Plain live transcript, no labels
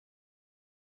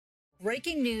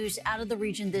Breaking news out of the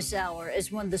region this hour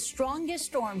as one of the strongest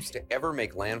storms to ever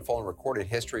make landfall in recorded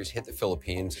history has hit the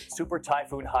Philippines. Super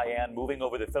Typhoon Haiyan moving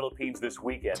over the Philippines this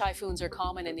weekend. Typhoons are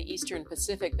common in the eastern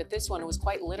Pacific, but this one was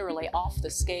quite literally off the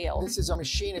scale. This is a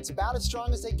machine. It's about as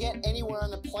strong as they get anywhere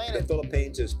on the planet. The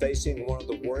Philippines is facing one of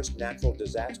the worst natural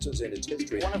disasters in its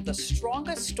history. One of the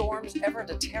strongest storms ever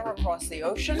to tear across the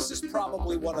ocean. This is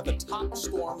probably one of the top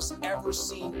storms ever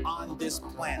seen on this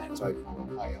planet.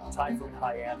 Typhoon Haiyan. Typhoon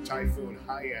Haiyan. Typhoon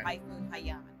Haiyan. Typhoon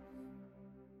Haiyan.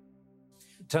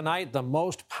 Tonight, the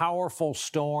most powerful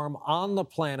storm on the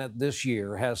planet this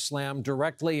year has slammed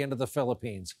directly into the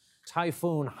Philippines.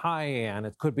 Typhoon Haiyan.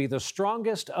 It could be the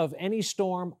strongest of any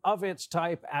storm of its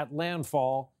type at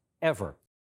landfall ever.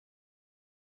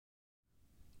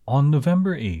 On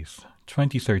November 8th,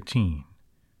 2013,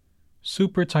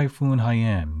 Super Typhoon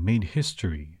Haiyan made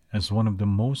history as one of the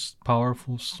most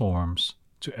powerful storms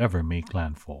to ever make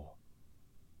landfall.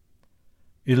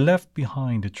 It left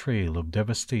behind a trail of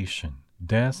devastation,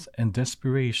 death, and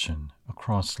desperation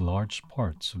across large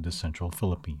parts of the central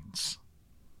Philippines.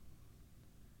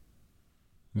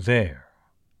 There,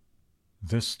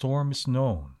 this storm is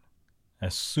known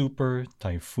as Super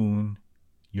Typhoon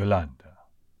Yolanda.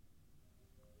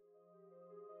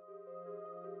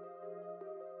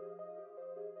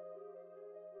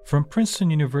 From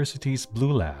Princeton University's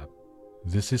Blue Lab,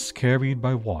 this is Carried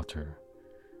by Water,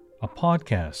 a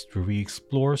podcast where we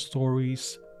explore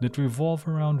stories that revolve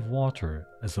around water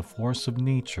as a force of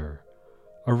nature,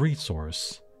 a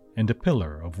resource, and a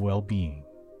pillar of well-being.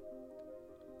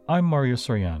 I'm Mario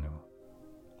Soriano.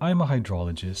 I'm a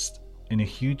hydrologist, and a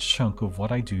huge chunk of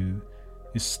what I do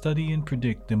is study and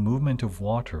predict the movement of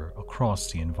water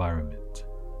across the environment.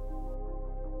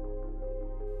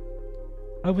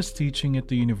 I was teaching at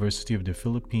the University of the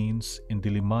Philippines in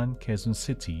Diliman, Quezon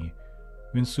City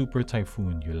when Super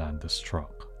Typhoon Yolanda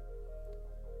struck.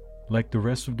 Like the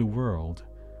rest of the world,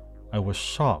 I was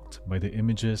shocked by the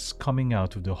images coming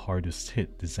out of the hardest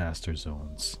hit disaster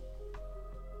zones.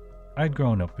 I'd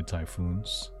grown up with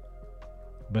typhoons,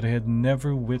 but I had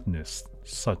never witnessed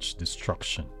such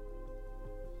destruction.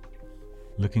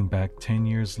 Looking back 10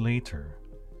 years later,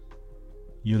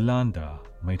 Yolanda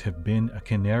might have been a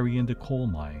canary in the coal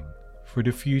mine for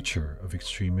the future of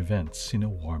extreme events in a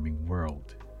warming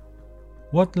world.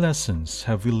 What lessons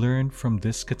have we learned from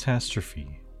this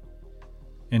catastrophe?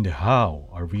 And how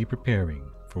are we preparing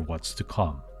for what's to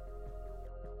come?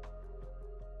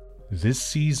 This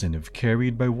season of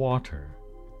Carried by Water,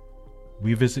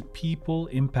 we visit people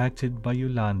impacted by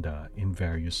Yolanda in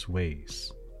various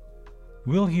ways.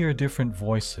 We'll hear different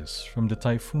voices from the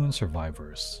typhoon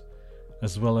survivors,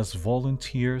 as well as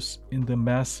volunteers in the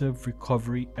massive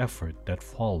recovery effort that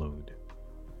followed.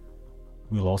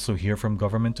 We'll also hear from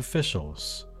government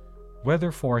officials,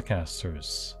 weather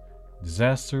forecasters,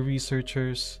 disaster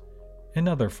researchers, and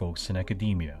other folks in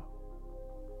academia.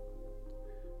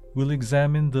 We'll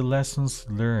examine the lessons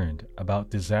learned about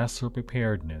disaster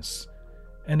preparedness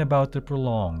and about the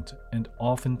prolonged and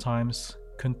oftentimes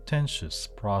contentious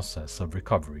process of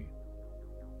recovery.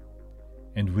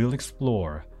 And we'll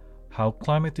explore how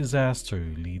climate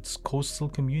disaster leads coastal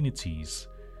communities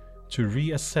to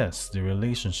reassess their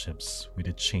relationships with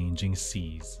the changing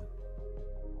seas.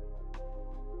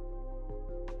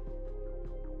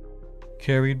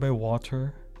 Carried by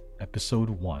Water, Episode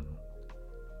 1: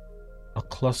 A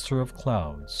Cluster of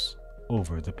Clouds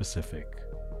over the Pacific.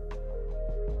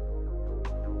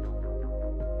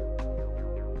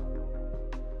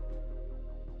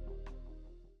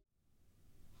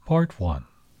 Part 1: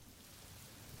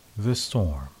 The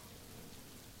Storm.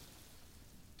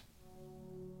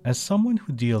 As someone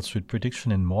who deals with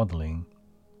prediction and modeling,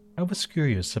 I was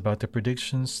curious about the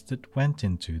predictions that went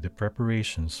into the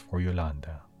preparations for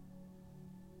Yolanda.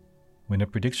 When a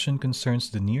prediction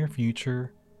concerns the near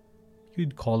future,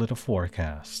 you'd call it a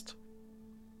forecast.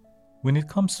 When it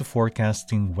comes to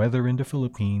forecasting weather in the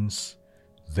Philippines,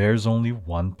 there's only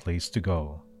one place to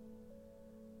go: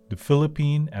 the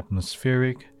Philippine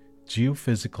Atmospheric,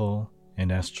 Geophysical,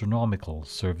 and Astronomical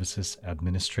Services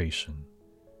Administration,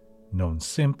 known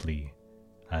simply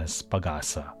as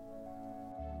PAGASA.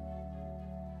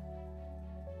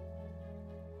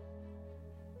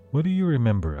 What do you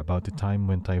remember about the time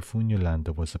when Typhoon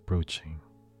Yolanda was approaching?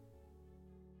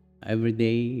 Every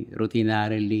day,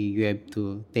 routinarily, you have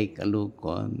to take a look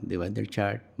on the weather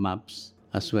chart maps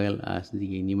as well as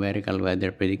the numerical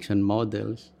weather prediction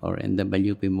models or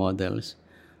NWP models.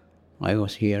 I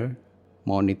was here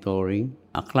monitoring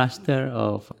a cluster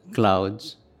of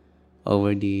clouds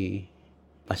over the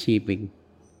Pacific.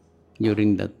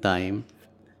 During that time,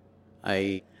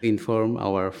 I informed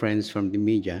our friends from the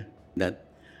media that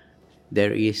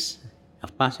there is a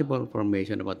possible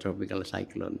formation of a tropical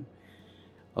cyclone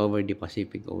over the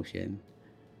Pacific Ocean,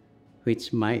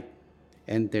 which might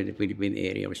enter the Philippine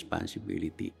area of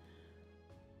responsibility.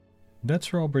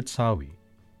 That's Robert Sawi.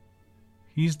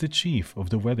 He's the chief of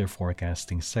the weather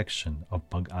forecasting section of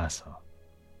Pag-asa.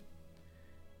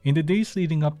 In the days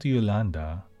leading up to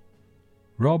Yolanda,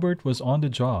 Robert was on the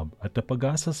job at the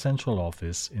Pag-asa Central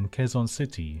Office in Quezon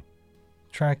City,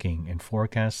 tracking and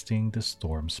forecasting the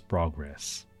storm's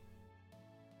progress.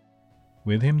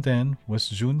 With him then was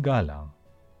June Galang,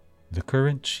 the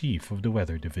current chief of the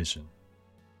Weather Division.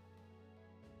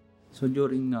 So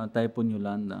during Typhoon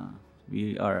Yolanda,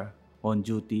 we are on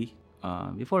duty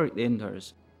before it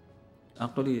enters.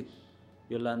 Actually,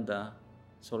 Yolanda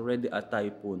is already a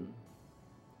typhoon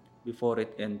before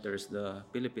it enters the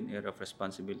Philippine area of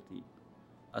responsibility.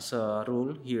 As a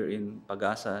rule, here in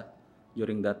Pag-asa,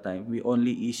 during that time, we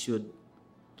only issued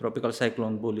tropical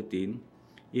cyclone bulletin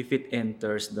if it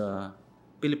enters the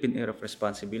Philippine area of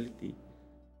responsibility.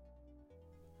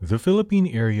 The Philippine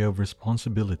Area of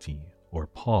Responsibility, or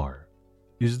PAR,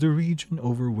 is the region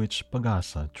over which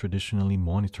Pag-asa traditionally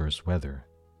monitors weather,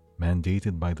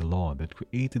 mandated by the law that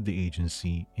created the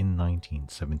agency in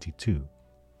 1972.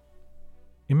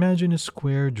 Imagine a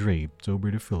square draped over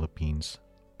the Philippines,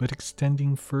 but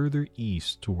extending further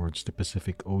east towards the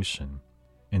Pacific Ocean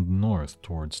and north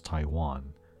towards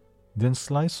Taiwan, then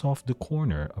slice off the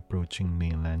corner approaching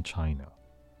mainland China.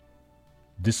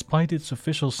 Despite its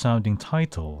official-sounding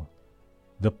title,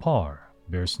 the PAR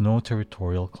bears no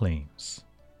territorial claims.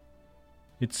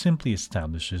 It simply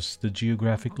establishes the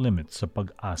geographic limits of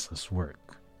Pag-asa's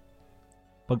work.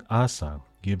 Pag-asa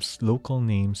gives local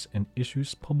names and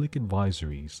issues public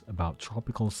advisories about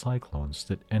tropical cyclones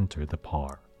that enter the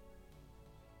PAR.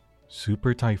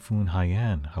 Super Typhoon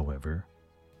Haiyan, however,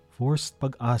 forced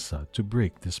Pag-asa to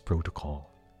break this protocol.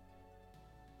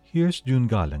 Here's June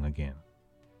Galang again.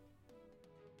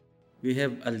 We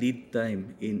have a lead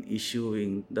time in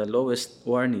issuing the lowest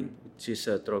warning, which is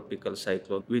a tropical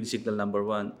cyclone, wind signal number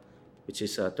 1, which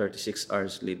is a 36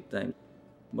 hours lead time.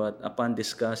 But upon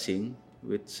discussing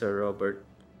with Sir Robert,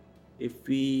 if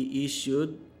we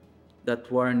issued that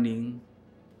warning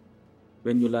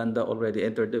when Yolanda already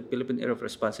entered the Philippine area of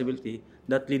responsibility,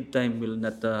 that lead time will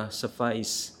not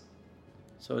suffice.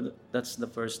 So that's the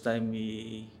first time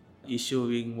we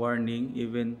issuing warning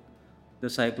even the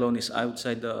cyclone is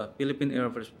outside the Philippine area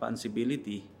of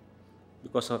responsibility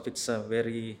because of its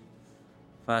very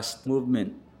fast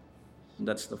movement.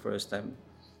 That's the first time.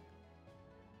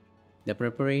 The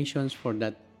preparations for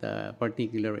that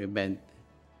particular event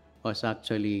was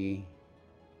actually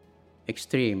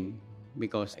extreme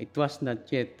because it was not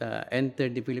yet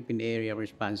entered the Philippine area of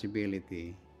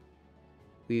responsibility.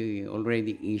 We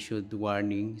already issued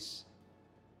warnings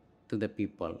to the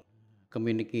people,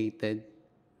 communicated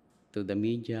to the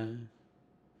media,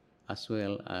 as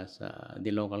well as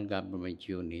the local government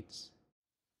units.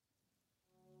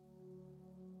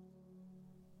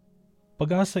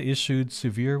 Pag-asa issued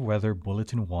Severe Weather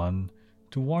Bulletin 1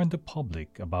 to warn the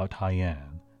public about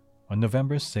Haiyan on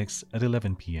November 6 at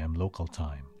 11 p.m. local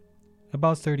time,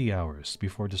 about 30 hours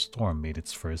before the storm made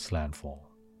its first landfall.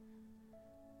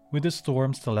 With the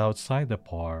storm still outside the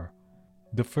PAR,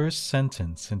 the first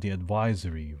sentence in the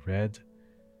advisory read,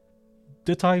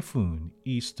 "The typhoon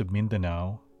east of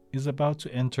Mindanao is about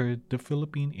to enter the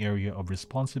Philippine area of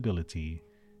responsibility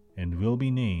and will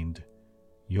be named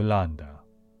Yolanda."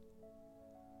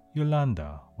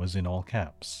 Yolanda was in all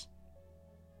caps.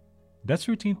 That's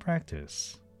routine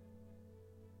practice.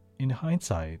 In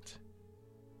hindsight,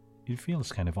 it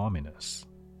feels kind of ominous.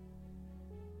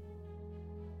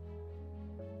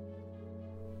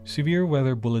 Severe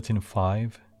Weather Bulletin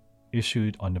 5,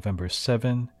 issued on November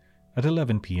 7 at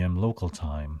 11 p.m. local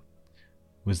time,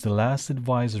 was the last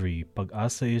advisory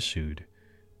Pag-asa issued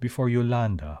before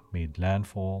Yolanda made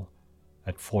landfall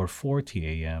at 4:40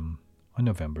 a.m. on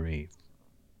November 8th.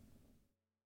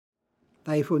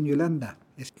 Typhoon Yolanda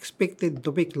is expected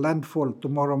to make landfall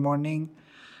tomorrow morning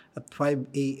at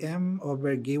 5 a.m.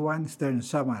 over Giwan, Stern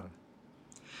Samar.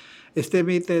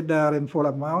 Estimated rainfall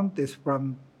amount is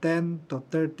from 10 to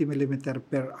 30 millimeter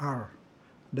per hour.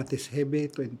 That is heavy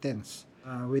to intense,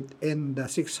 within the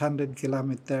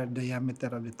 600-kilometer diameter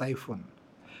of the typhoon.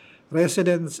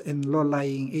 Residents in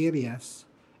low-lying areas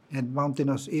and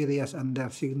mountainous areas under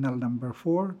signal number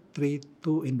 4, 3,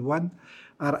 2, and 1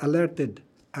 are alerted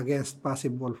against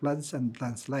possible floods and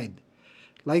landslide.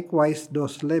 Likewise,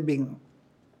 those living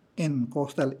in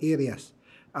coastal areas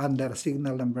under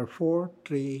signal number 4,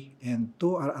 3, and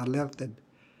 2 are alerted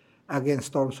against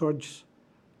storm surge,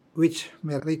 which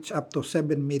may reach up to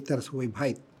 7 meters wave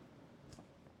height.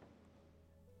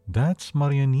 That's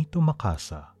Marianito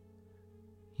Macasa.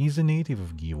 He's a native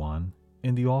of Giwan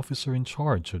and the officer in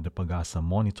charge of the Pag-asa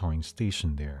monitoring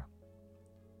station there.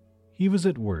 He was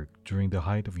at work during the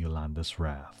height of Yolanda's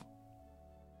wrath.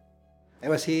 I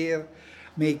was here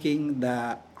making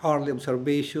the hourly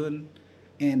observation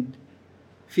and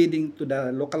feeding to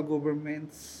the local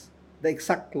governments the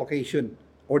exact location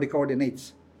or the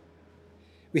coordinates.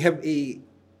 We have a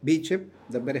BHF,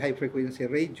 the very high frequency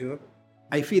radio.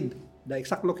 I feed the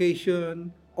exact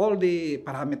location, all the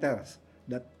parameters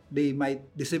that they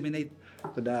might disseminate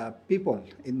to the people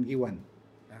in Giwan.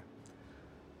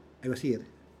 I was here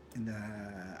in the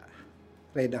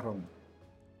radar room.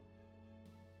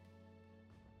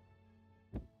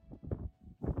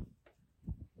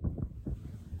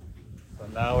 So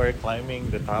now we're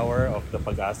climbing the tower of the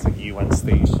Pag-asa Giwan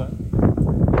station.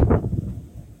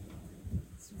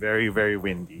 It's very, very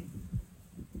windy.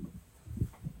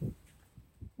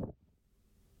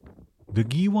 The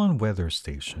Giwan weather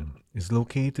station is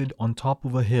located on top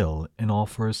of a hill and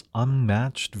offers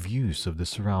unmatched views of the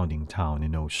surrounding town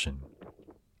and ocean.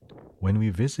 When we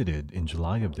visited in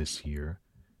July of this year,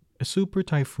 a super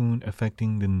typhoon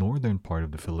affecting the northern part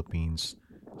of the Philippines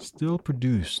still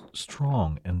produced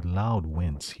strong and loud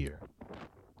winds here.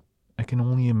 I can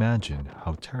only imagine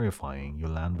how terrifying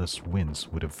Yolanda's winds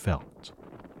would have felt.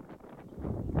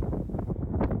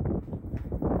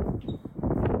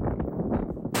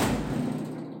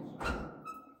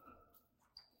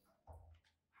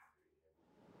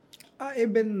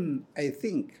 Even, I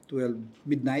think, 12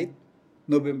 midnight,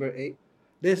 November 8th,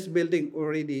 this building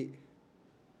already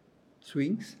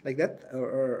swings like that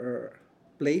or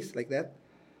plays like that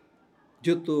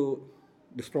due to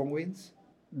the strong winds.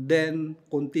 Then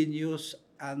continues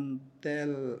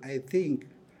until, I think,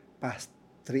 past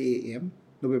 3 a.m.,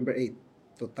 November 8th,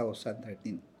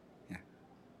 2013. Yeah.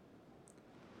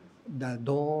 The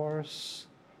doors,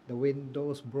 the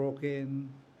windows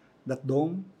broken, that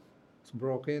dome is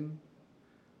broken.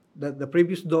 The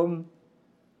previous dome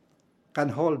can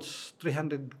hold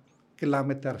 300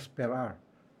 kilometers per hour.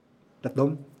 That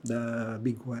dome, the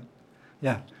big one.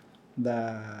 Yeah,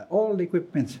 all the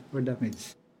equipments were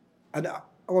damaged. And I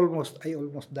almost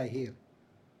died here.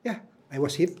 Yeah, I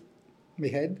was hit, my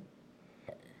head,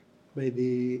 by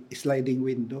the sliding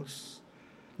windows.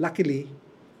 Luckily,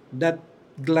 that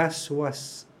glass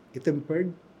was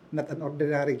tempered, not an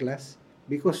ordinary glass,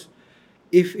 because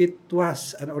if it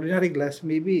was an ordinary glass,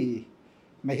 maybe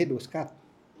my head was cut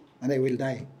and I will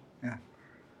die. Yeah.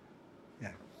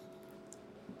 Yeah.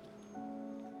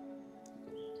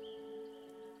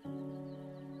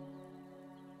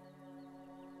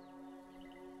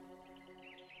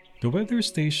 The weather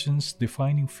station's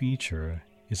defining feature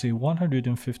is a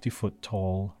 150-foot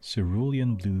tall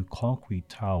cerulean blue concrete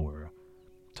tower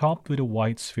topped with a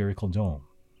white spherical dome,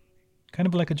 kind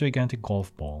of like a gigantic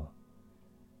golf ball.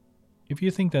 If you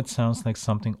think that sounds like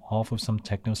something off of some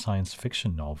techno-science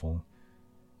fiction novel,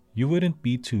 you wouldn't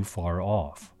be too far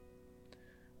off.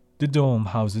 The dome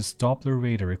houses Doppler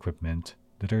radar equipment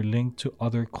that are linked to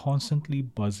other constantly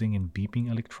buzzing and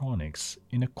beeping electronics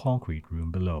in a concrete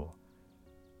room below,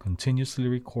 continuously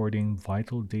recording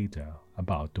vital data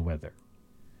about the weather.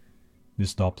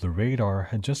 This Doppler radar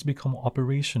had just become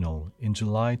operational in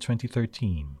July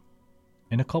 2013,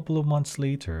 and a couple of months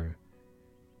later,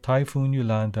 Typhoon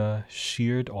Yolanda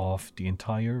sheared off the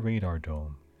entire radar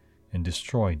dome and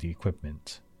destroyed the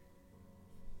equipment.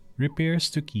 Repairs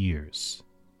took years,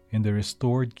 and the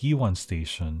restored Giwan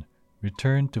station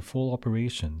returned to full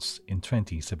operations in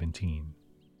 2017.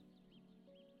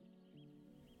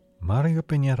 Mario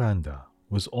Peñaranda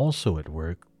was also at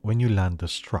work when Yolanda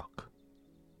struck.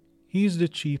 He is the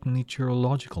Chief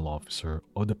Meteorological Officer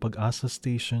of the Pag-asa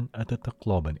station at the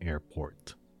Tacloban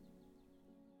Airport.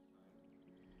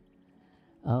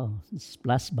 Oh, it's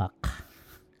flashback.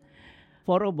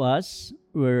 4 of us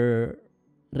were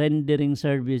rendering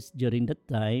service during that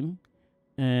time,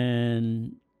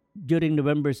 and during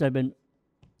November 7,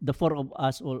 the 4 of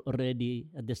us were already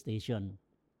at the station.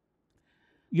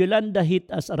 Yolanda hit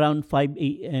us around 5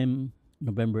 a.m.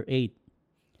 November 8.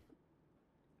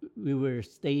 We were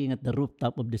staying at the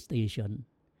rooftop of the station,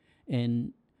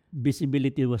 and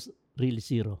visibility was really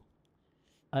zero.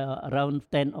 Around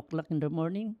 10 o'clock in the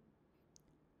morning,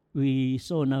 we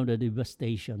saw now the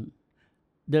devastation.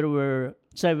 There were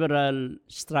several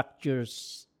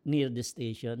structures near the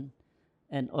station,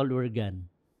 and all were gone.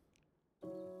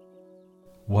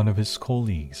 One of his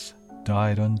colleagues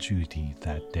died on duty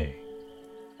that day.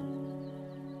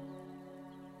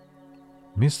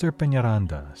 Mr.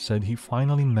 Peñaranda said he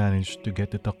finally managed to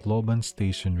get the Tacloban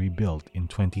station rebuilt in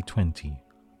 2020,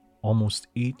 almost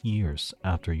 8 years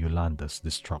after Yolanda's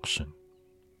destruction.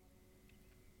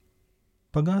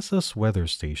 Pagasa's weather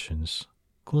stations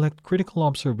collect critical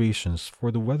observations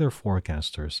for the weather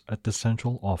forecasters at the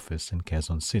central office in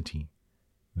Quezon City.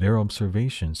 Their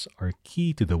observations are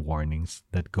key to the warnings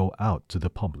that go out to the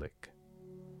public.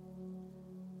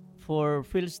 For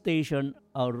field station,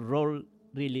 our role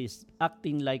really is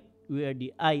acting like we are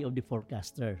the eye of the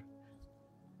forecaster.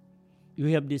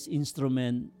 We have this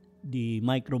instrument, the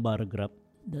microbarograph,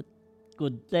 that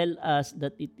could tell us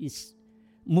that it is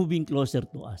moving closer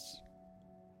to us.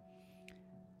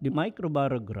 The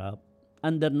microbarograph,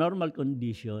 under normal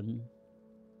condition,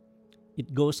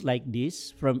 it goes like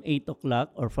this from 8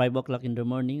 o'clock or 5 o'clock in the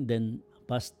morning, then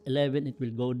past 11 it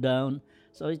will go down.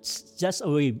 So it's just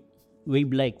a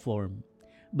wave-like form.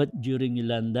 But during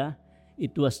Yolanda,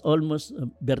 it was almost a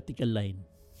vertical line.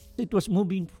 It was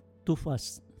moving too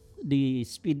fast. The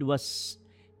speed was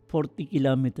 40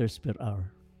 kilometers per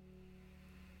hour.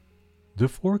 The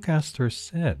forecaster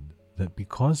said that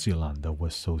because Yolanda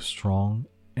was so strong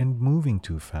and moving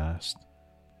too fast,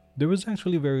 there was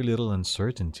actually very little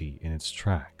uncertainty in its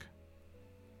track.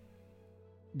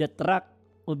 The track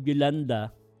of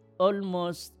Yolanda,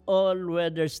 almost all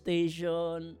weather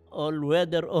station, all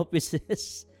weather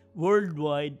offices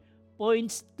worldwide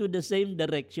points to the same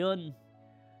direction.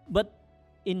 But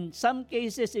in some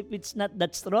cases, if it's not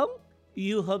that strong,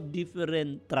 you have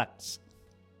different tracks.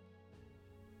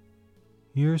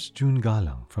 Here's June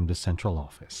Galang from the central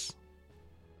office.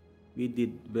 We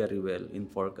did very well in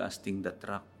forecasting the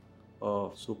track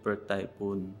of Super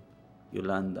Typhoon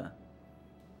Yolanda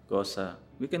because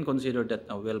we can consider that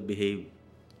a well-behaved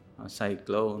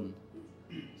cyclone.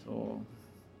 So,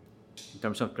 in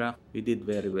terms of track, we did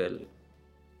very well.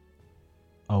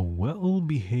 A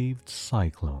well-behaved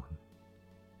cyclone.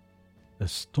 A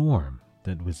storm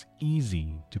that was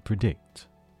easy to predict.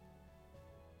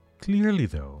 Clearly,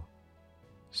 though,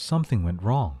 something went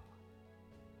wrong.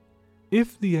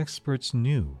 If the experts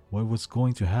knew what was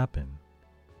going to happen,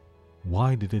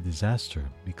 why did the disaster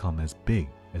become as big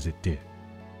as it did?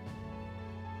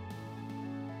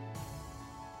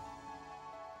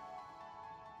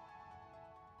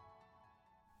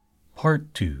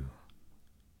 Part 2.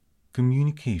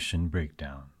 Communication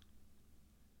Breakdown.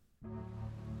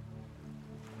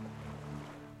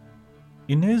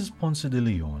 Inez Ponce de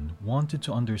Leon wanted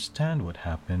to understand what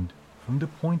happened from the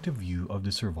point of view of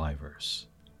the survivors.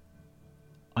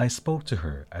 I spoke to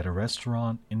her at a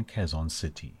restaurant in Quezon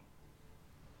City.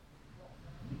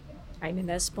 I'm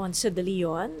Inez Ponce de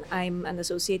Leon. I'm an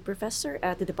associate professor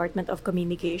at the Department of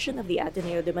Communication of the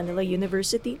Ateneo de Manila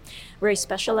University, where I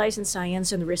specialize in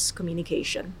science and risk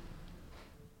communication.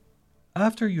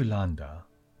 After Yolanda,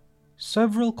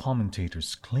 several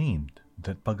commentators claimed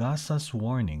that Pagasa's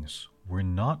warnings were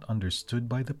not understood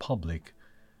by the public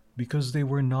because they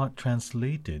were not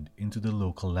translated into the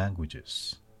local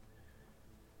languages.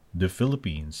 The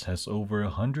Philippines has over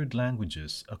 100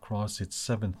 languages across its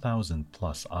 7,000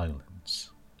 plus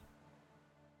islands.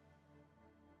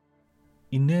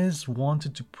 Inez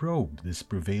wanted to probe this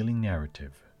prevailing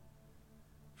narrative.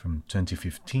 From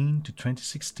 2015 to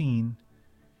 2016,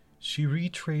 she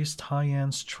retraced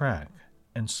Haiyan's track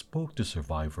and spoke to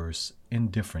survivors in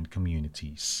different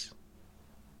communities.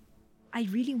 I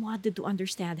really wanted to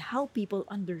understand how people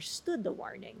understood the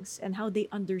warnings and how they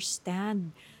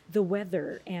understand the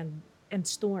weather and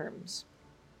storms.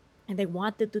 And I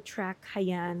wanted to track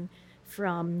Haiyan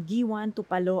from Giwan to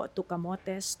Palo to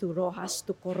Camotes to Rojas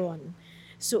to Coron.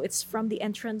 So it's from the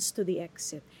entrance to the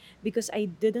exit, because I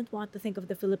didn't want to think of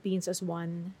the Philippines as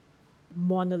one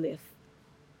monolith.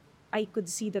 I could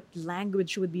see that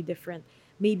language would be different,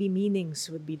 maybe meanings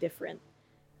would be different.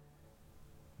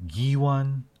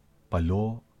 Giwan,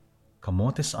 Palo,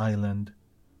 Camotes Island,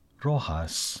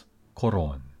 Rojas,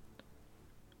 Coron.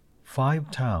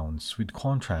 5 towns with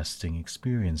contrasting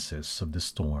experiences of the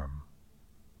storm.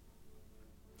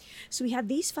 So we had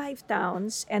these 5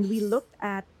 towns, and we looked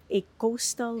at a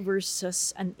coastal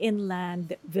versus an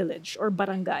inland village or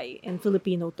barangay in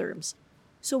Filipino terms.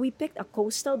 So we picked a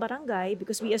coastal barangay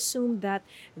because we assumed that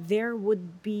there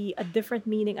would be a different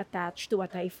meaning attached to a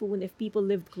typhoon if people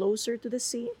lived closer to the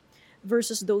sea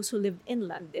versus those who lived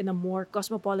inland in a more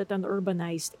cosmopolitan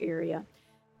urbanized area.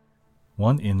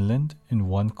 1 inland and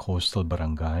 1 coastal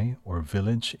barangay or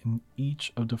village in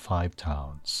each of the 5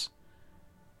 towns.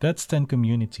 That's 10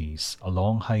 communities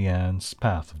along Haiyan's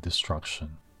path of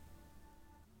destruction.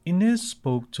 Inez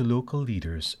spoke to local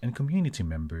leaders and community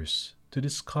members to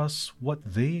discuss what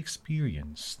they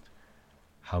experienced,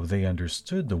 how they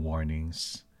understood the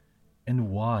warnings, and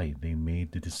why they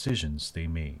made the decisions they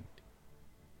made.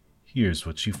 Here's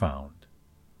what she found.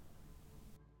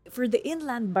 For the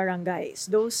inland barangays,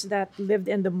 those that lived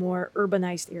in the more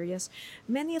urbanized areas,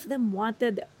 many of them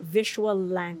wanted visual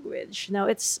language. Now,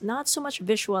 it's not so much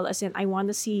visual as in I want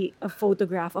to see a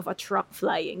photograph of a truck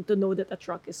flying to know that a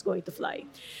truck is going to fly.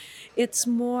 It's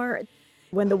more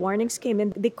when the warnings came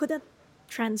in, they couldn't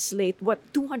translate what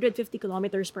 250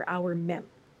 kilometers per hour meant.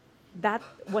 That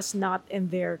was not in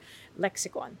their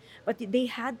lexicon. But they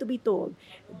had to be told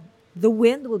the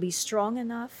wind will be strong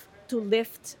enough to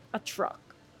lift a truck.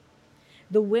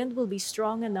 The wind will be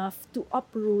strong enough to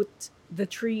uproot the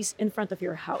trees in front of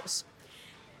your house.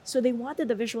 So they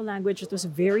wanted a visual language that was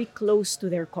very close to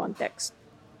their context.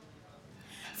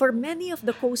 For many of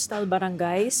the coastal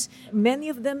barangays, many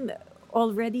of them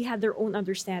already had their own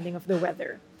understanding of the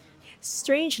weather.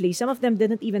 Strangely, some of them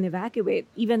didn't even evacuate,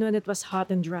 even when it was hot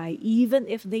and dry, even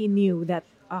if they knew that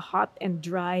a hot and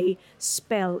dry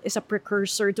spell is a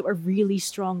precursor to a really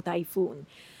strong typhoon,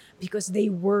 because they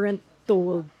weren't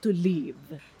told to leave.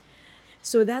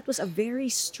 So that was a very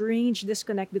strange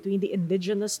disconnect between the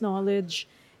indigenous knowledge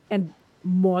and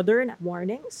modern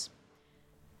warnings.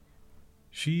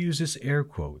 She uses air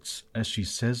quotes as she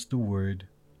says the word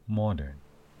modern.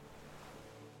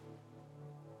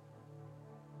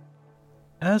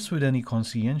 As with any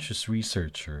conscientious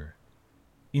researcher,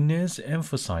 Inez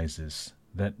emphasizes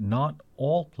that not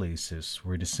all places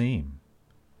were the same.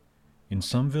 In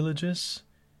some villages,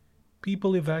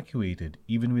 people evacuated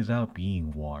even without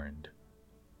being warned.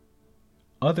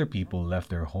 Other people left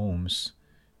their homes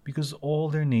because all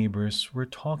their neighbors were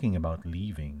talking about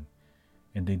leaving,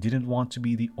 and they didn't want to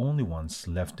be the only ones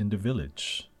left in the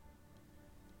village.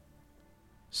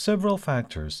 Several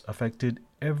factors affected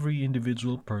every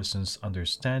individual person's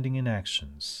understanding and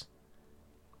actions,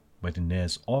 but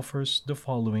Inez offers the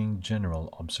following general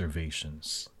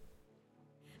observations.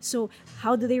 So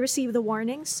how do they receive the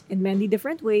warnings? In many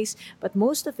different ways, but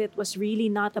most of it was really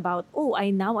not about, oh, I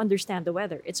now understand the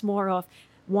weather. It's more of,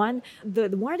 one, the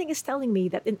warning is telling me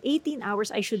that in 18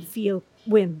 hours I should feel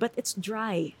wind, but it's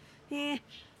dry.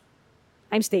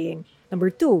 I'm staying. Number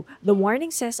two, the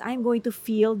warning says I'm going to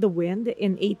feel the wind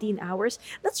in 18 hours.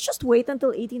 Let's just wait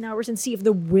until 18 hours and see if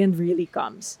the wind really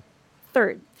comes.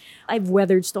 Third, I've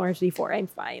weathered storms before. I'm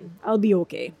fine. I'll be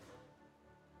okay.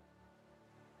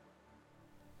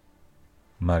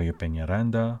 Mario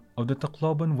Peñaranda of the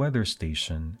Tacloban Weather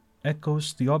Station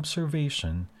echoes the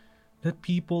observation that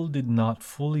people did not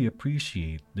fully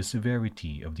appreciate the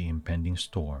severity of the impending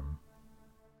storm.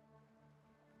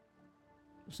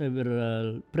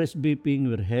 Several press briefings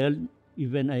were held.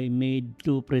 Even I made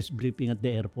 2 press briefings at the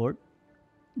airport.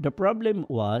 The problem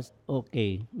was,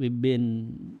 okay, we've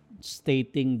been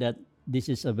stating that this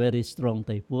is a very strong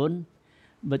typhoon,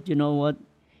 but you know what?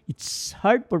 It's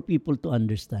hard for people to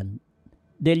understand.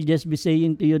 They'll just be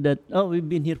saying to you that, oh, we've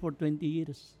been here for 20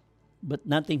 years, but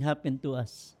nothing happened to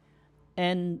us.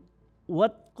 And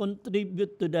what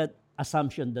contribute to that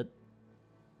assumption that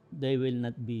they will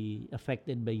not be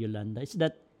affected by Yolanda is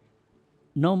that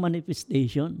no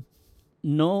manifestation,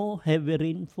 no heavy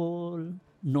rainfall,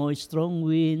 no strong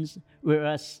winds,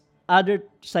 whereas other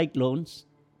cyclones,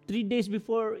 3 days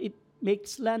before it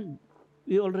makes land,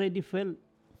 we already felt.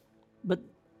 But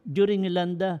during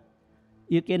Yolanda,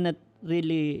 you cannot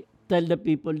really tell the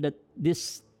people that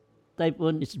this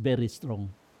typhoon is very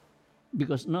strong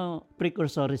because no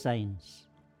precursory signs,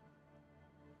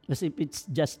 as if it's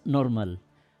just normal.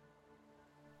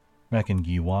 Back in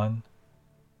Giwan,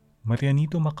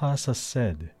 Marianito Macasa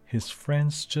said his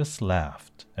friends just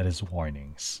laughed at his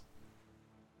warnings.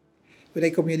 When I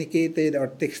communicated or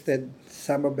texted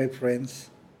some of my friends,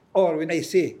 or when I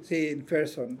say in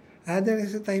person, there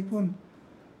is a typhoon,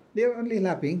 they're only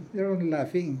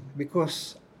laughing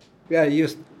because we are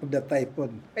used to the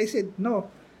typhoon. I said, no,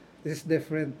 this is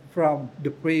different from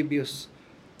the previous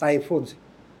typhoons.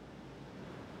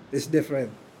 It's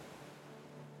different.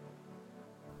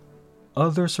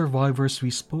 Other survivors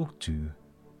we spoke to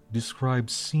described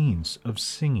scenes of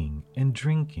singing and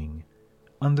drinking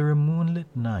under a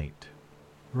moonlit night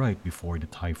right before the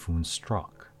typhoon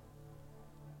struck.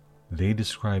 They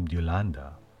described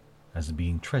Yolanda as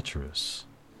being treacherous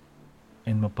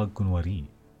and mapagkunwari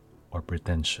or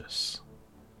pretentious.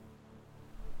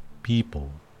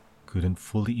 People couldn't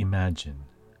fully imagine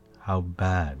how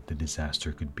bad the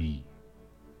disaster could be.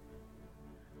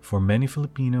 For many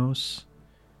Filipinos,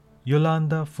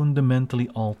 Yolanda fundamentally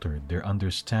altered their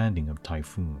understanding of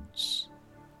typhoons.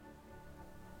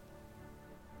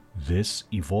 This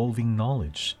evolving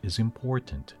knowledge is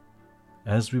important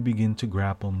as we begin to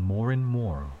grapple more and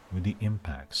more with the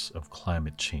impacts of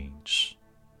climate change.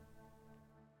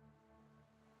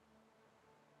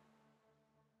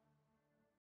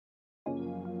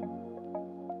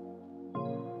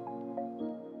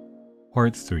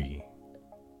 Part 3.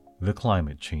 The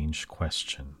Climate Change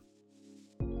Question.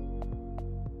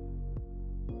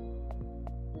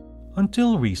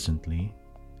 Until recently,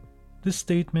 the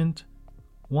statement,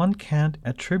 "one can't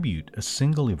attribute a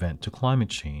single event to climate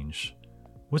change,"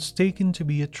 was taken to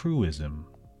be a truism.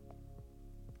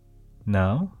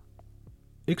 Now,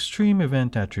 extreme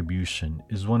event attribution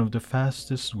is one of the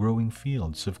fastest growing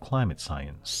fields of climate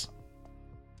science.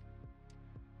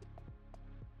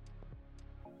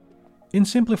 In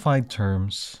simplified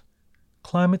terms,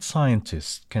 climate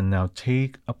scientists can now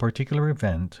take a particular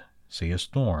event, say a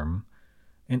storm,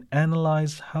 and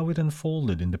analyze how it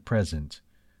unfolded in the present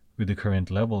with the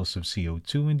current levels of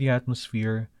CO2 in the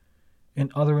atmosphere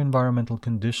and other environmental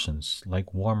conditions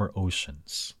like warmer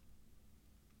oceans.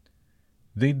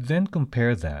 They'd then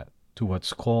compare that to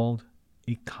what's called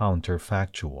a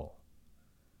counterfactual.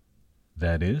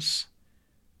 That is,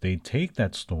 they'd take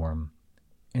that storm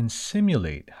and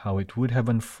simulate how it would have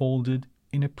unfolded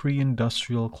in a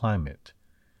pre-industrial climate,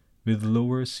 with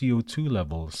lower CO2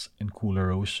 levels and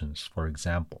cooler oceans, for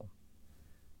example.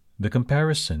 The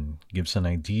comparison gives an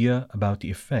idea about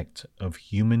the effect of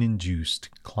human-induced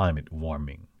climate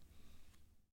warming.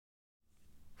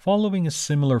 Following a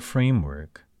similar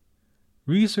framework,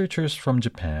 researchers from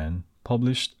Japan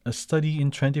published a study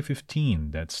in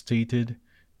 2015 that stated,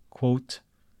 quote,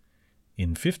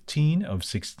 "In 15 of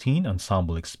 16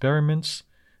 ensemble experiments,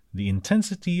 the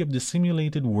intensity of the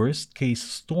simulated worst-case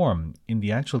storm in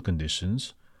the actual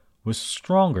conditions was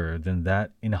stronger than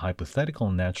that in a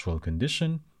hypothetical natural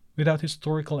condition without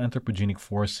historical anthropogenic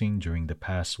forcing during the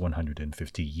past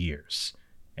 150 years."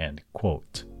 End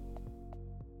quote.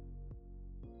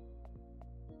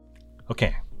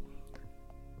 Okay,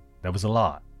 that was a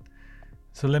lot.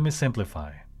 So let me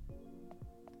simplify.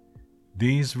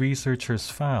 These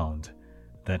researchers found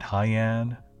that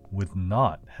Haiyan would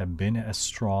not have been as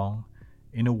strong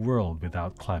in a world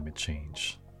without climate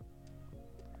change.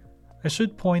 I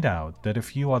should point out that a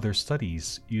few other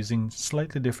studies using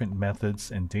slightly different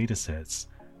methods and datasets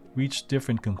reached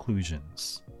different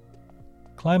conclusions.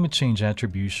 Climate change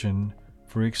attribution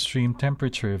for extreme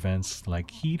temperature events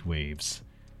like heat waves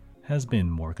has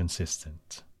been more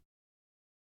consistent.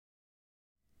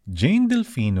 Jane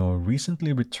Delfino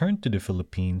recently returned to the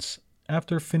Philippines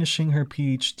after finishing her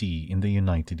PhD in the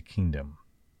United Kingdom.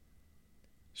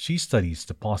 She studies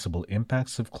the possible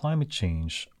impacts of climate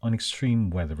change on extreme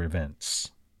weather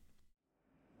events.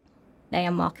 I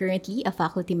am currently a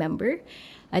faculty member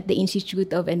at the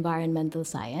Institute of Environmental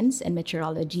Science and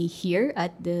Meteorology here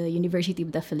at the University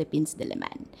of the Philippines,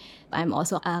 Diliman. I'm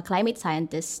also a climate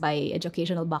scientist by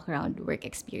educational background, work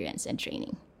experience, and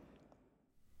training.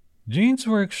 Jane's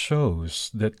work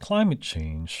shows that climate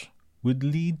change would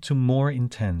lead to more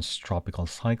intense tropical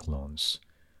cyclones,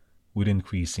 with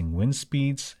increasing wind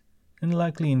speeds and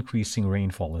likely increasing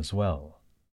rainfall as well.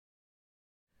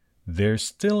 There's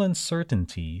still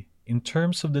uncertainty in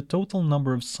terms of the total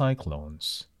number of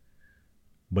cyclones,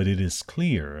 but it is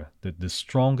clear that the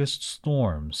strongest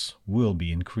storms will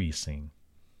be increasing.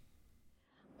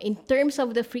 In terms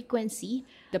of the frequency,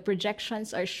 the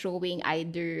projections are showing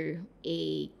either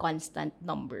a constant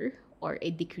number or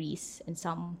a decrease, and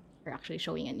some are actually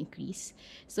showing an increase.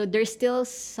 So there's still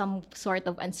some sort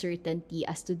of uncertainty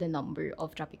as to the number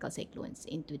of tropical cyclones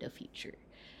into the future.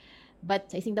 But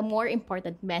I think the more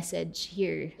important message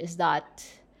here is that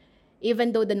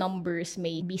even though the numbers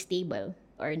may be stable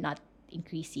or not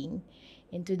increasing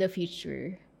into the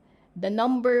future, the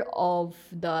number of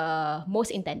the most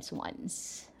intense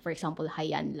ones, for example,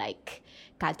 Haiyan-like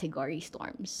category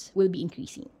storms, will be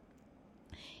increasing.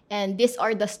 And these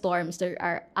are the storms that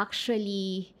are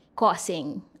actually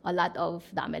causing a lot of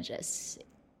damages.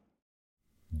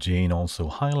 Jane also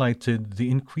highlighted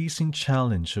the increasing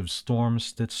challenge of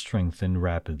storms that strengthen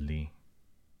rapidly.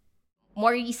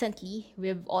 More recently,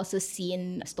 we've also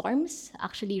seen storms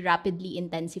actually rapidly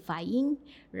intensifying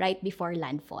right before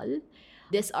landfall.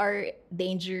 These are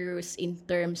dangerous in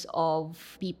terms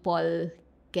of people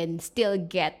can still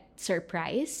get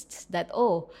surprised that,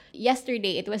 oh,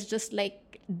 yesterday it was just like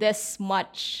this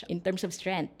much in terms of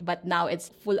strength, but now it's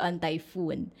full-on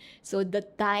typhoon. So the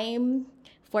time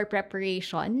for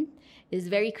preparation is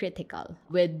very critical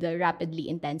with the rapidly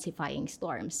intensifying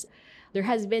storms. There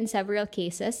has been several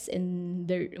cases in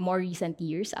the more recent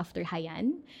years after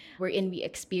Haiyan, wherein we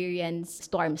experienced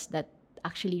storms that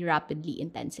actually rapidly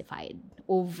intensified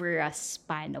over a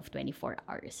span of 24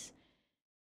 hours.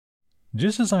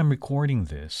 Just as I'm recording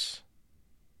this,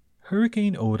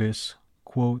 Hurricane Otis,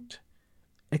 quote,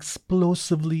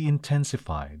 explosively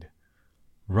intensified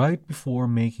right before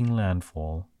making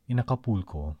landfall in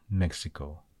Acapulco,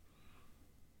 Mexico.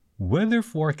 Weather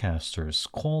forecasters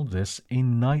called this a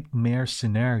nightmare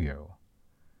scenario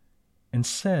and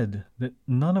said that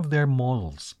none of their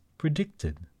models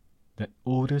predicted that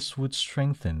Otis would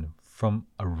strengthen from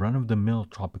a run-of-the-mill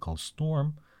tropical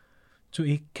storm to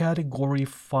a Category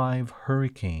 5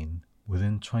 hurricane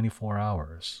within 24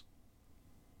 hours.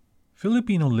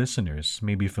 Filipino listeners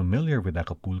may be familiar with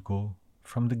Acapulco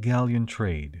from the galleon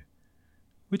trade,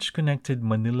 which connected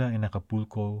Manila and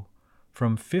Acapulco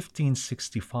from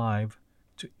 1565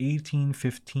 to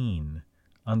 1815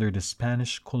 under the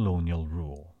Spanish colonial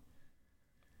rule.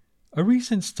 A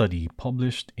recent study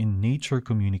published in Nature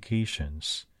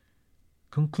Communications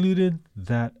concluded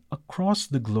that across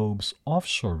the globe's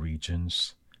offshore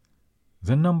regions,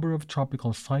 the number of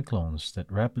tropical cyclones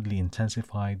that rapidly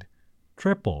intensified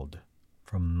tripled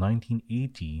from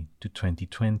 1980 to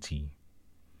 2020.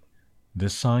 The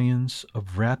science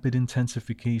of rapid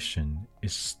intensification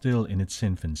is still in its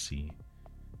infancy,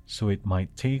 so it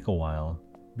might take a while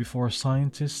before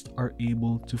scientists are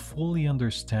able to fully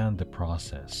understand the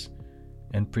process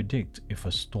and predict if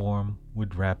a storm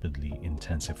would rapidly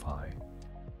intensify.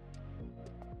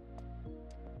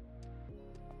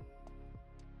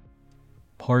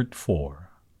 Part 4.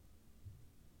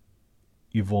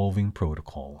 Evolving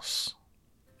Protocols.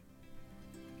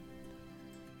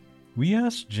 We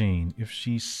asked Jane if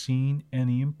she's seen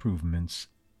any improvements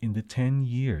in the 10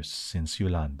 years since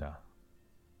Yolanda.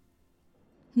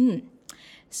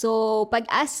 So,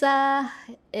 Pag-asa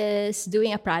is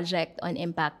doing a project on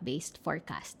impact-based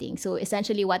forecasting. So,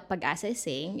 essentially what Pag-asa is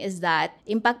saying is that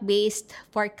impact-based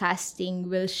forecasting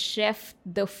will shift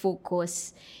the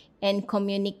focus in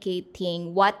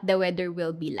communicating what the weather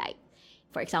will be like.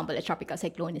 For example, a tropical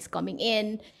cyclone is coming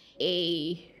in,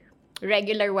 a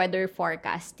regular weather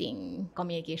forecasting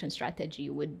communication strategy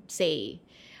would say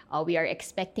we are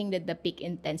expecting that the peak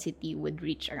intensity would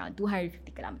reach around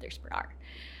 250 kilometers per hour.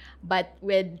 But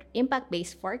with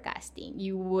impact-based forecasting,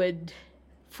 you would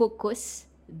focus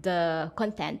the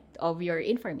content of your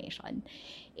information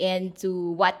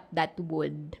into what that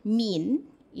would mean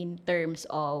in terms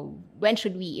of when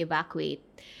should we evacuate,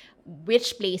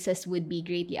 which places would be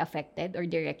greatly affected or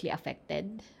directly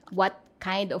affected, what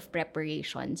kind of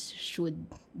preparations should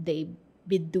they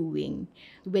be doing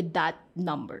with that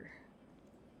number.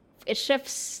 It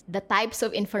shifts the types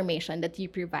of information that you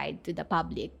provide to the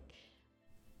public.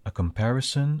 A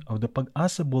comparison of the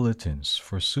Pag-asa bulletins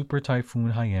for Super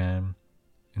Typhoon Haiyan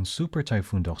and Super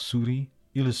Typhoon Doksuri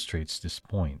illustrates this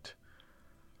point.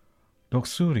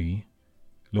 Doksuri,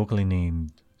 locally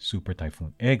named Super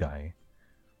Typhoon Egay,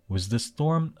 was the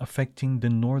storm affecting the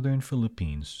northern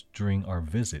Philippines during our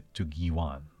visit to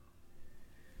Guiuan.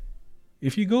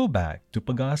 If you go back to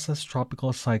Pag-asa's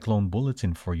Tropical Cyclone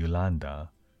Bulletin for Yolanda,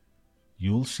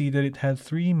 you'll see that it had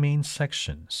 3 main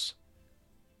sections.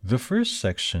 The first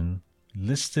section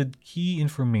listed key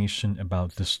information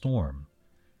about the storm,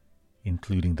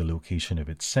 including the location of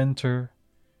its center,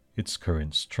 its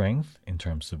current strength in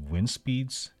terms of wind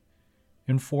speeds,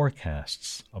 and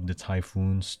forecasts of the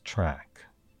typhoon's track.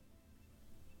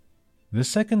 The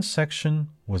second section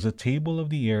was a table of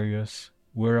the areas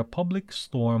where a public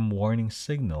storm warning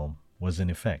signal was in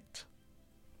effect.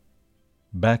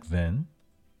 Back then,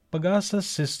 Pag-asa's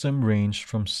system ranged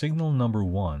from signal number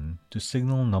 1 to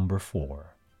signal number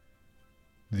 4.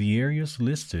 The areas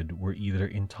listed were either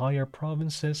entire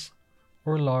provinces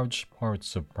or large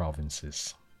parts of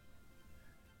provinces.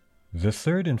 The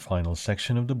third and final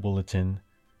section of the bulletin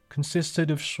consisted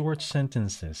of short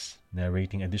sentences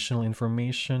narrating additional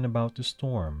information about the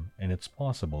storm and its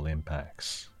possible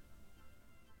impacts.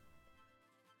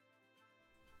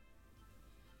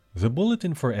 The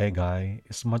bulletin for Egay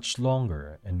is much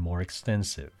longer and more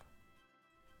extensive.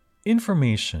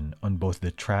 Information on both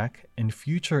the track and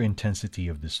future intensity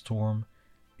of the storm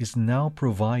is now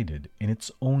provided in its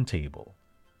own table,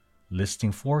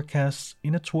 listing forecasts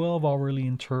in a 12-hourly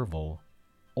interval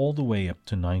all the way up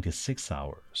to 96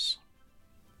 hours.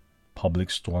 Public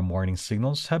storm warning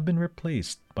signals have been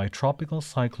replaced by tropical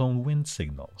cyclone wind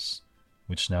signals,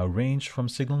 which now range from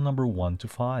signal number 1 to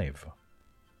 5.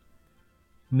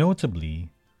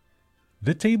 Notably,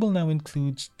 the table now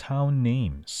includes town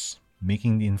names,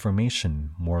 making the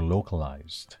information more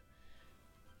localized.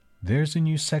 There's a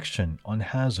new section on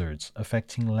hazards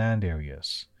affecting land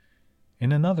areas,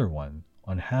 and another one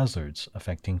on hazards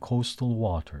affecting coastal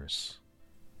waters.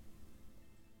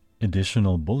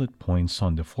 Additional bullet points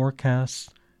on the forecasts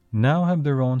now have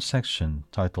their own section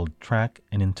titled Track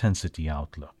and Intensity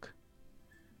Outlook.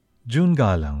 June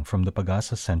Galang from the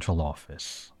Pag-asa Central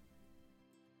Office.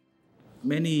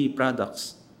 Many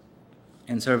products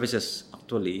and services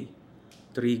actually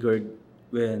triggered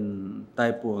when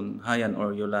Typhoon Haiyan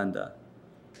or Yolanda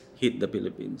hit the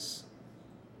Philippines.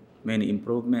 Many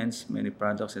improvements, many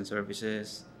products and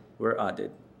services were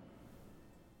added.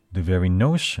 The very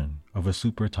notion of a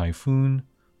super typhoon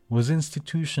was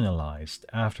institutionalized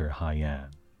after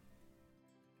Haiyan.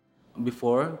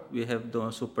 Before, we have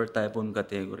the super typhoon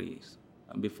categories.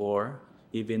 Before,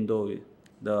 even though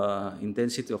the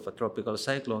intensity of a tropical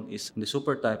cyclone is the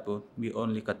super typhoon, we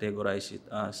only categorize it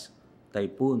as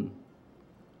typhoon.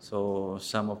 So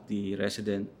some of the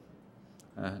residents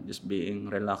just being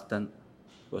reluctant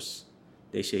because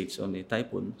they say it's only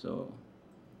typhoon. So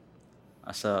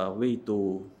as a way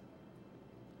to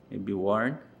maybe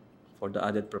warn for the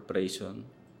added preparation,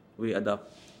 we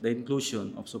adopt the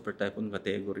inclusion of super typhoon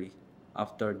category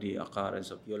after the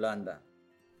occurrence of Yolanda.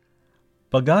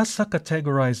 Pagasa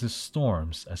categorizes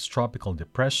storms as tropical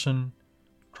depression,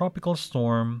 tropical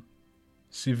storm,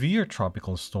 severe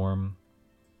tropical storm,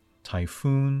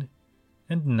 typhoon,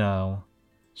 and now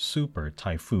super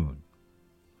typhoon.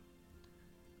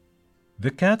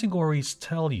 The categories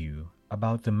tell you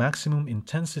about the maximum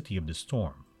intensity of the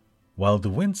storm, while the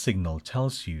wind signal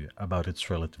tells you about its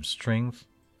relative strength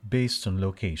based on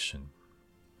location.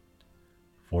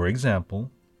 For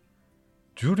example,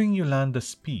 during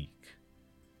Yolanda's peak,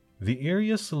 the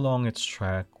areas along its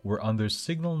track were under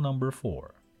signal number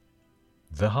 4,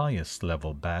 the highest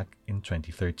level back in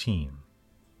 2013.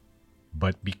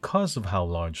 But because of how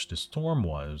large the storm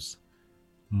was,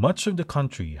 much of the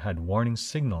country had warning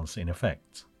signals in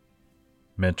effect.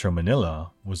 Metro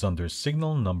Manila was under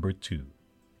signal number 2.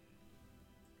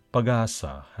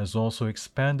 Pagasa has also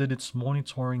expanded its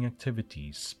monitoring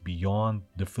activities beyond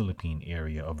the Philippine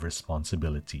area of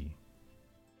responsibility.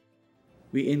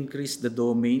 We increased the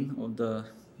domain of the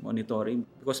monitoring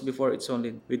because before it's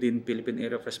only within Philippine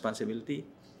area of responsibility.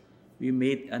 We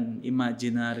made an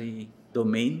imaginary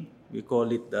domain. We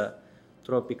call it the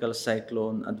Tropical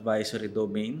Cyclone Advisory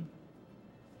Domain,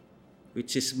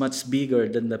 which is much bigger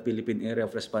than the Philippine area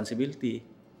of responsibility.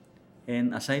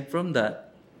 And aside from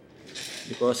that,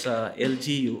 because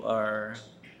LGU are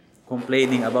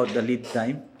complaining about the lead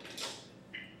time,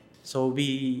 so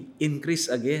we increase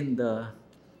again the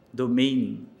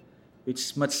domain, which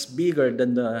is much bigger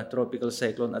than the Tropical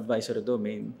Cyclone Advisory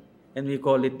Domain, and we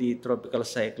call it the Tropical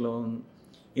Cyclone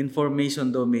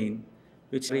Information Domain,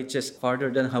 which reaches farther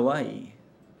than Hawaii.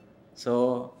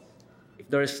 So if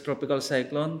there is tropical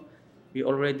cyclone, we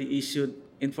already issued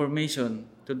information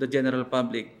to the general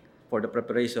public for the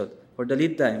preparation, for the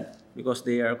lead time, because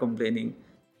they are complaining.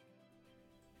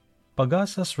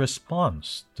 Pagasa's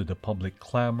response to the public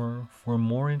clamor for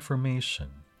more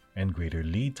information and greater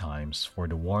lead times for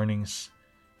the warnings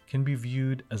can be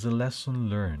viewed as a lesson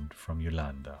learned from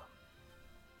Yolanda.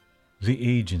 The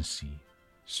agency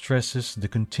stresses the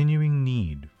continuing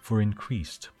need for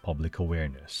increased public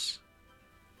awareness.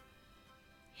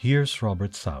 Here's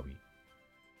Robert Sawi.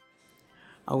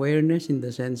 Awareness in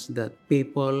the sense that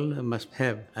people must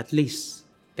have at least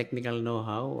technical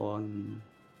know-how on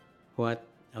what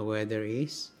a weather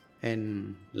is,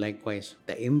 and likewise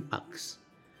the impacts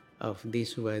of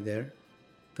this weather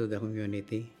to the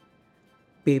community.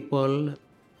 People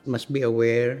must be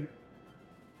aware,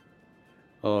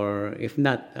 or if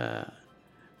not,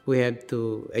 we have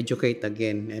to educate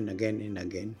again and again and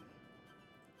again.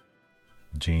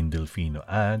 Jane Delfino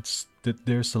adds that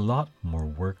there's a lot more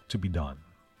work to be done.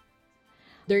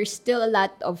 There's still a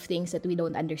lot of things that we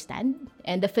don't understand.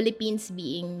 And the Philippines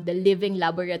being the living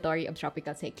laboratory of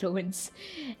tropical cyclones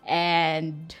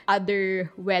and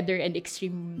other weather and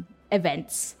extreme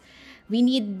events, we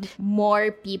need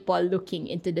more people looking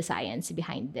into the science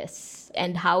behind this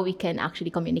and how we can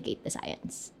actually communicate the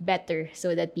science better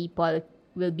so that people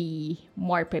will be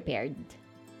more prepared.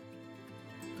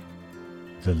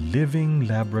 The living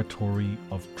laboratory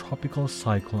of tropical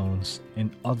cyclones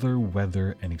and other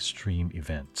weather and extreme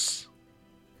events.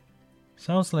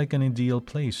 Sounds like an ideal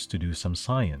place to do some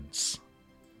science.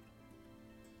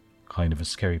 Kind of a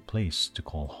scary place to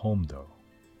call home, though.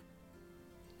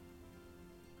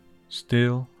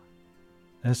 Still,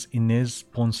 as Inez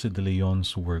Ponce de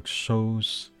Leon's work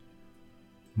shows,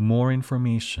 more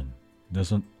information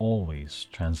doesn't always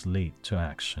translate to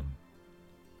action.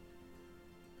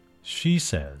 She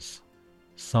says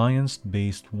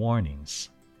science-based warnings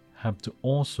have to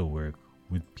also work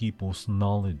with people's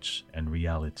knowledge and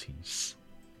realities.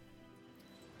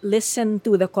 Listen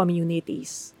to the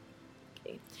communities.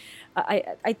 Okay.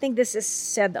 I think this is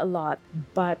said a lot,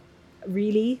 but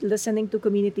really listening to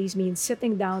communities means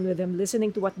sitting down with them,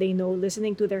 listening to what they know,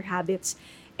 listening to their habits,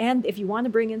 And if you want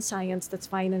to bring in science, that's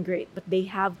fine and great, but they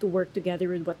have to work together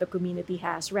with what the community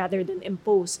has rather than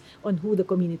impose on who the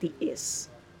community is.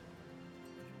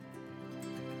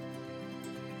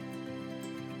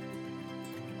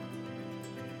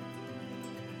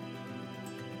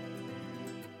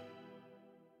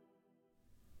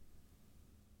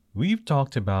 We've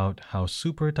talked about how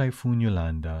Super Typhoon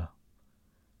Yolanda,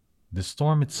 the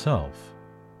storm itself,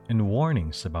 and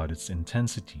warnings about its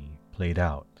intensity played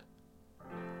out.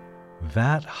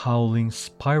 That howling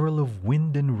spiral of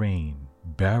wind and rain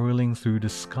barreling through the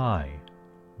sky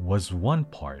was one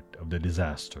part of the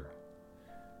disaster.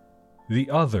 The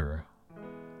other,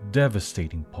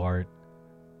 devastating part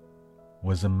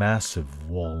was a massive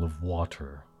wall of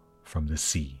water from the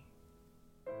sea.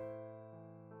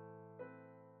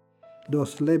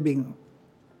 Those living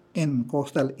in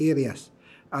coastal areas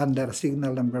under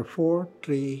signal number 4,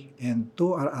 3, and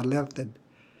 2 are alerted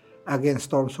against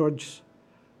storm surge,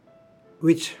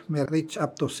 which may reach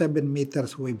up to 7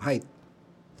 meters wave height.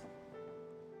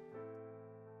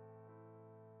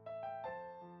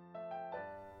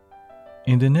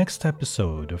 In the next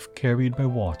episode of Carried by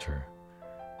Water,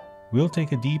 we'll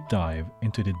take a deep dive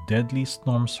into the deadly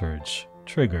storm surge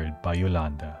triggered by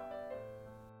Yolanda.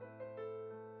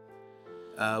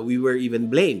 We were even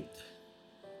blamed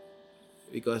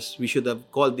because we should have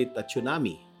called it a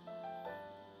tsunami.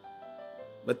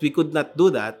 But we could not do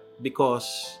that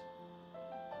because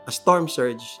a storm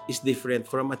surge is different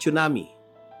from a tsunami.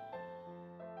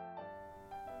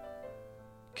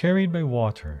 Carried by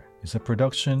Water is a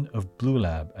production of Blue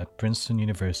Lab at Princeton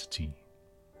University.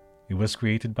 It was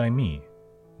created by me,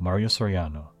 Mario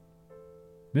Soriano.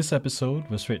 This episode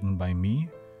was written by me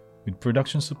with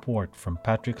production support from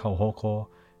Patrick Hauhoko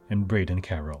and Braden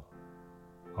Carroll.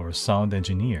 Our sound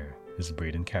engineer is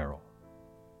Braden Carroll.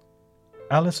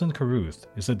 Alison Caruth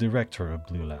is the director of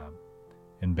Blue Lab,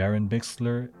 and Baron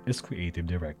Bixler is creative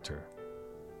director.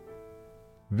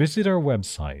 Visit our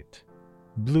website,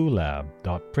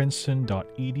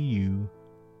 bluelab.princeton.edu,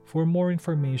 for more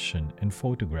information and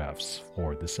photographs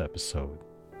for this episode.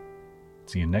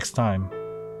 See you next time.